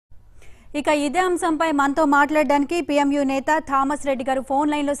ఇక ఇదే అంశంపై మనతో మాట్లాడడానికి PMU నేత థామస్ రెడ్డి గారు ఫోన్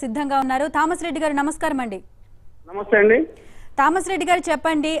లైన్ లో సిద్ధంగా ఉన్నారు. థామస్ రెడ్డి గారు నమస్కారం అండి. నమస్తే అండి. థామస్ రెడ్డి గారు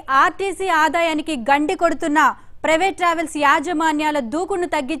చెప్పండి, ఆర్టీసీ ఆదాయానికి గండి కొడుతున్న ప్రైవేట్ ట్రావెల్స్ యాజమాన్యాల దూకుడును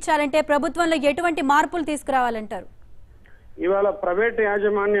తగ్గించాలంటే ప్రభుత్వంలో ఎటువంటి మార్పులు తీసుకురావాలంటారు? ఇవాళ ప్రైవేట్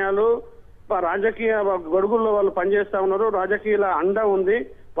యాజమాన్యాలు రాజకీయ గొడుగుల్లో వాళ్ళు పనిచేస్తా ఉన్నారు. రాజకీయాల అండ ఉంది.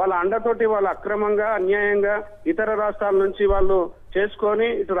 వాళ్ళ అండతోటి వాళ్ళు అక్రమంగా అన్యాయంగా ఇతర రాష్ట్రాల నుంచి వాళ్ళు చేసుకొని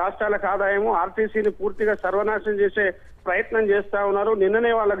ఇటు రాష్ట్రాలకు ఆదాయము ఆర్టీసీని పూర్తిగా సర్వనాశనం చేసే ప్రయత్నం చేస్తా ఉన్నారు.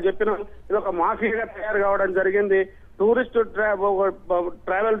 నిన్ననే వాళ్ళకి చెప్పిన ఇది ఒక మాఫియాగా తయారు కావడం జరిగింది. టూరిస్ట్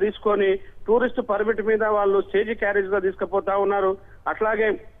ట్రావెల్ తీసుకొని టూరిస్ట్ పర్మిట్ మీద వాళ్ళు స్టేజ్ క్యారేజ్ గా తీసుకుపోతా ఉన్నారు. అట్లాగే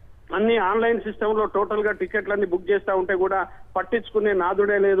అన్ని ఆన్లైన్ సిస్టమ్ లో టోటల్ గా టికెట్లన్నీ బుక్ చేస్తా ఉంటే కూడా పట్టించుకునే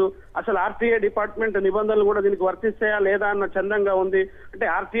నాదుడే లేదు. అసలు ఆర్టీఏ డిపార్ట్మెంట్ నిబంధనలు కూడా దీనికి వర్తిస్తాయా లేదా అన్న చందంగా ఉంది. అంటే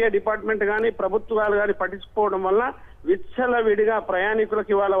ఆర్టీఏ డిపార్ట్మెంట్ కానీ ప్రభుత్వాలు కానీ పట్టించుకోవడం వల్ల విచ్చలవిడిగా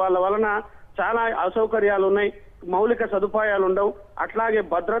ప్రయాణికులకి వాళ్ళ వలన చాలా అసౌకర్యాలు ఉన్నాయి. మౌలిక సదుపాయాలు ఉండవు. అట్లాగే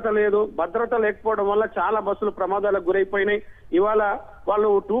భద్రత లేదు. భద్రత లేకపోవడం వల్ల చాలా బస్సులు ప్రమాదాలకు గురైపోయినాయి. ఇవాళ వాళ్ళు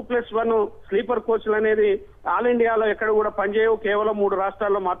 2+1 స్లీపర్ కోచ్లు అనేది ఆల్ ఇండియాలో ఎక్కడ కూడా పనిచేయవు. కేవలం 3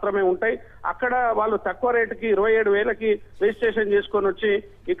 రాష్ట్రాల్లో మాత్రమే ఉంటాయి. అక్కడ వాళ్ళు తక్కువ రేటుకి 27,000కి రిజిస్ట్రేషన్ చేసుకొని వచ్చి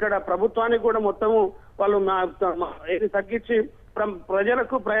ఇక్కడ ప్రభుత్వానికి కూడా మొత్తము వాళ్ళు తగ్గించి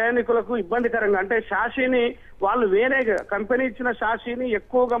ప్రజలకు ప్రయాణికులకు ఇబ్బందికరంగా అంటే షాషీని వాళ్ళు వేరే కంపెనీ ఇచ్చిన షాషీని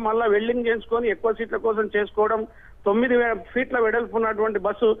ఎక్కువగా మళ్ళా వెల్డింగ్ చేసుకొని ఎక్కువ సీట్ల కోసం చేసుకోవడం, 9 ఫీట్ల వెడల్పు ఉన్నటువంటి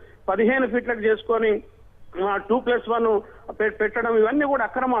బస్సు 15 ఫీట్లకు చేసుకొని 2+1 పెట్టడం, ఇవన్నీ కూడా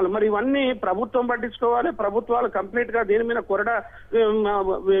అక్రమాలు. మరి ఇవన్నీ ప్రభుత్వం పట్టించుకోవాలి. ప్రభుత్వాలు కంప్లీట్ గా దీని మీద కొరడా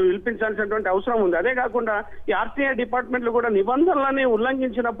విల్పించాల్సినటువంటి అవసరం ఉంది. అదే కాకుండా ఈ ఆర్టీఐ డిపార్ట్మెంట్లు కూడా నిబంధనలని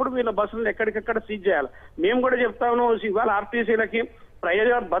ఉల్లంఘించినప్పుడు వీళ్ళ బస్సులను ఎక్కడికెక్కడ సీజ్ చేయాలి. మేము కూడా చెప్తాము, ఇవాళ ఆర్టీసీలకి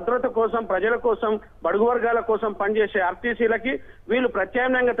ప్రజల భద్రత కోసం ప్రజల కోసం బడుగు వర్గాల కోసం పనిచేసే ఆర్టీసీలకి వీళ్ళు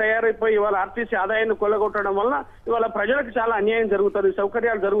ప్రత్యామ్నాయంగా తయారైపోయి ఇవాళ ఆర్టీసీ ఆదాయాన్ని కొల్లగొట్టడం వల్ల ఇవాళ ప్రజలకు చాలా అన్యాయం జరుగుతుంది,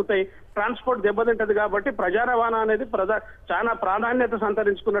 సౌకర్యాలు జరుగుతాయి, ట్రాన్స్పోర్ట్ దెబ్బతింటది. కాబట్టి ప్రజా రవాణా అనేది చాలా ప్రాధాన్యత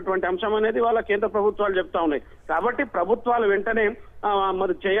సంతరించుకున్నటువంటి అంశం అనేది వాళ్ళ కేంద్ర ప్రభుత్వాలు చెప్తా ఉన్నాయి. కాబట్టి ప్రభుత్వాలు వెంటనే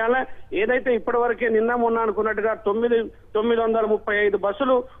మరి చేయాలి. ఏదైతే ఇప్పటి వరకే నిన్న మొన్న అనుకున్నట్టుగా 935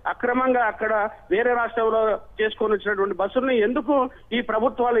 బస్సులు అక్రమంగా అక్కడ వేరే రాష్ట్రంలో చేసుకొని వచ్చినటువంటి బస్సుల్ని ఎందుకు ఈ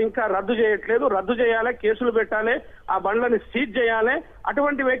ప్రభుత్వాలు ఇంకా రద్దు చేయట్లేదు? రద్దు చేయాలి, కేసులు పెట్టాలి, ఆ బండ్లని సీజ్ చేయాలి.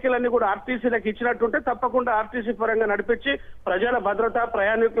 అటువంటి వెహికల్ అన్ని కూడా ఆర్టీసీలకు ఇచ్చినట్టుంటే తప్పకుండా ఆర్టీసీ పరంగా నడిపించి ప్రజల భద్రత,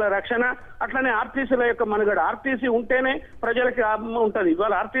 ప్రయాణికుల రక్షణ, అట్లనే ఆర్టీసీల యొక్క మనుగడ. ఆర్టీసీ ఉంటేనే ప్రజలకి ఉంటది.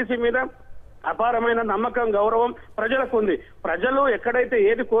 ఇవాళ ఆర్టీసీ మీద అపారమైన నమ్మకం, గౌరవం ప్రజలకు ఉంది. ప్రజలు ఎక్కడైతే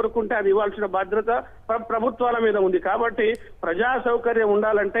ఏది కోరుకుంటే అది ఇవ్వాల్సిన బాధ్యత ప్రభుత్వాల మీద ఉంది. కాబట్టి ప్రజా సౌకర్యం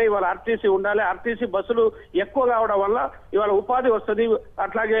ఉండాలంటే ఇవాళ ఆర్టీసీ ఉండాలి. ఆర్టీసీ బస్సులు ఎక్కువ కావడం వల్ల ఇవాళ ఉపాధి వస్తుంది.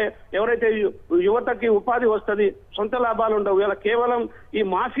 అట్లాగే ఎవరైతే యువతకి ఉపాధి వస్తుంది, సొంత లాభాలు ఉండవు. ఇవాళ కేవలం ఈ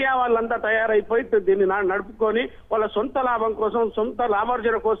మాఫియా వాళ్ళంతా తయారైపోయి దీన్ని నడుపుకొని వాళ్ళ సొంత లాభం కోసం, సొంత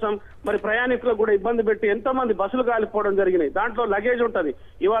లాభార్జన కోసం మరి ప్రయాణికులకు కూడా ఇబ్బంది పెట్టి ఎంతో మంది బస్సులు కాలిపోవడం జరిగినాయి. దాంట్లో లగేజ్ ఉంటది.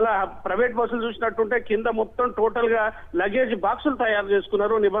 ఇవాళ ప్రైవేట్ బస్సులు చూసినట్టుంటే కింద మొత్తం టోటల్ గా లగేజ్ బాక్సులు తయారు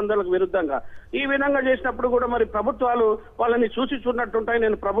చేసుకున్నారు నిబంధనలకు విరుద్ధంగా. ఈ విధంగా చేసినప్పుడు కూడా మరి ప్రభుత్వాలు వాళ్ళని చూసి చూడనట్టుంటాయి.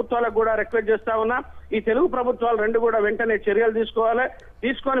 నేను ప్రభుత్వాలకు కూడా రిక్వెస్ట్ చేస్తా ఉన్నా, ఈ తెలుగు ప్రభుత్వాలు రెండు కూడా వెంటనే చర్యలు తీసుకోవాలి.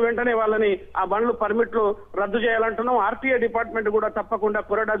 తీసుకొని వెంటనే వాళ్ళని ఆ బండ్లు పర్మిట్లు రద్దు చేయాలంటున్నాం. ఆర్టీఏ డిపార్ట్మెంట్ కూడా తప్పకుండా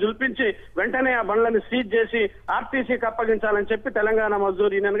కొరడా జుల్పించి వెంటనే ఆ బండ్లని సీజ్ చేసి ఆర్టీసీకి అప్పగించాలని చెప్పి తెలంగాణ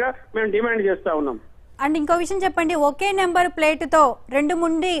మజ్దూర్ యూనియన్ గా మేము డిమాండ్ చేస్తా ఉన్నాం. అండ్ ఇంకో విషయం చెప్పండి, ఒకే నెంబర్ ప్లేట్ తో 2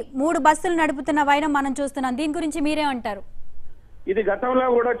 నుండి 3 బస్సులు నడుపుతున్న వైనం మనం చూస్తున్నాం. దీని గురించి మీరేమంటారు? ఇది గతంలో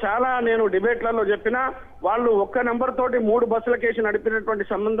కూడా చాలా నేను డిబేట్లలో చెప్పినా, వాళ్ళు ఒక్క నెంబర్ తోటి 3 బస్సుల కేసు నడిపినటువంటి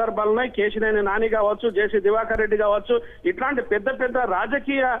సందర్భాలున్నాయి. కేశినేని నాని కావచ్చు, జేసీ దివాకర్ రెడ్డి కావచ్చు, ఇట్లాంటి పెద్ద పెద్ద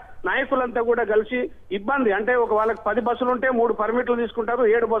రాజకీయ నాయకులంతా కూడా కలిసి ఇబ్బంది అంటే వాళ్ళకి 10 బస్సులు ఉంటే 3 పర్మిట్లు తీసుకుంటారు,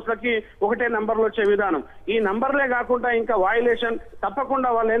 7 బస్సులకి ఒకటే నంబర్లు వచ్చే విధానం. ఈ నంబర్లే కాకుండా ఇంకా వాయిలేషన్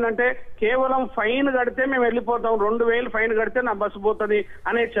తప్పకుండా వాళ్ళు ఏంటంటే కేవలం ఫైన్ కడితే మేము వెళ్ళిపోతాం, 2,000 ఫైన్ కడితే నా బస్సు పోతుంది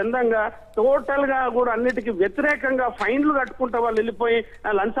అనే చందంగా టోటల్ గా కూడా అన్నిటికీ వ్యతిరేకంగా ఫైన్లు కట్టుకుంటా వాళ్ళు వెళ్ళిపోయి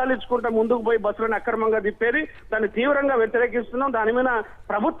లంచాలు ఇచ్చుకుంటా ముందుకు పోయి బస్సులను అక్రమంగా తిప్పేది. దాన్ని తీవ్రంగా వ్యతిరేకిస్తున్నాం. దాని మీద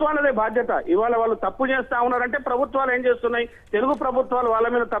ప్రభుత్వాలదే బాధ్యత. ఇవాళ వాళ్ళు తప్పు చేస్తా ఉన్నారంటే ప్రభుత్వాలు ఏం చేస్తున్నాయి? తెలుగు ప్రభుత్వాలు వాళ్ళ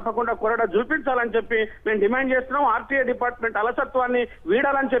మీద తప్పకుండా కొరడా చూపించాలని చెప్పి మేము డిమాండ్ చేస్తున్నాం. ఆర్టీఏ డిపార్ట్మెంట్ అలసత్వాన్ని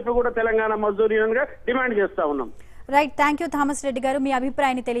వీడాలని చెప్పి కూడా తెలంగాణ మజ్దూర్ యూనియన్ గా డిమాండ్ చేస్తా ఉన్నాం. Right, thank you Thomas Reddy గారు, మీ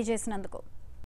అభిప్రాయాన్ని తెలియజేసినందుకు.